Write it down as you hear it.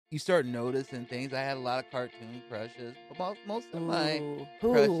you start noticing things. I had a lot of cartoon crushes, but most of my Ooh.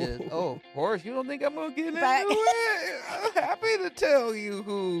 crushes. Ooh. Oh, of course, you don't think I'm gonna get into But- it? I'm happy to tell you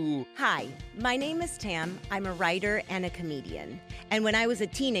who. Hi, my name is Tam. I'm a writer and a comedian. And when I was a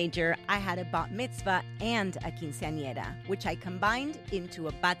teenager, I had a bat mitzvah and a quinceañera, which I combined into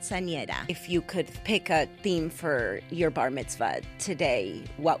a batzaniera. If you could pick a theme for your bar mitzvah today,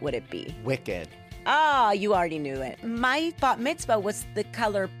 what would it be? Wicked. Oh, you already knew it. My bat mitzvah was the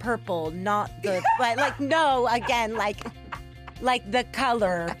color purple, not the like the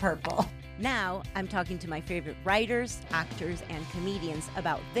color purple. Now, I'm talking to my favorite writers, actors, and comedians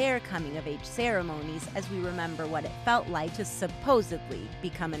about their coming-of-age ceremonies as we remember what it felt like to supposedly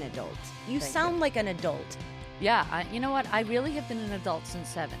become an adult. You sound like an adult. Yeah, you know what? I really have been an adult since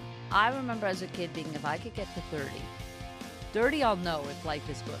 7. I remember as a kid being, if I could get to 30, I'll know if life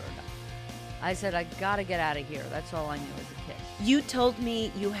is good or not. I said, I gotta get out of here. That's all I knew as a kid. You told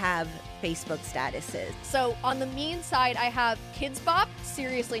me you have Facebook statuses. So on the mean side, I have Kids Bop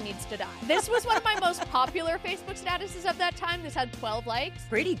seriously needs to die. This was one of my most popular Facebook statuses of that time. This had 12 likes.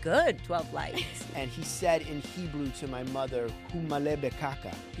 Pretty good, 12 likes. And he said in Hebrew to my mother, "Humale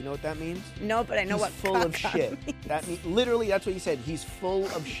bekaka." You know what that means? No, but I know He's what full of caca shit. means. That means literally that's what he said. He's full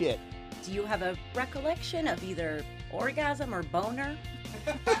of shit. Do you have a recollection of either orgasm or boner?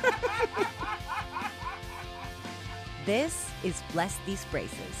 This is Bless These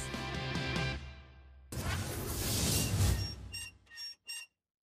Braces.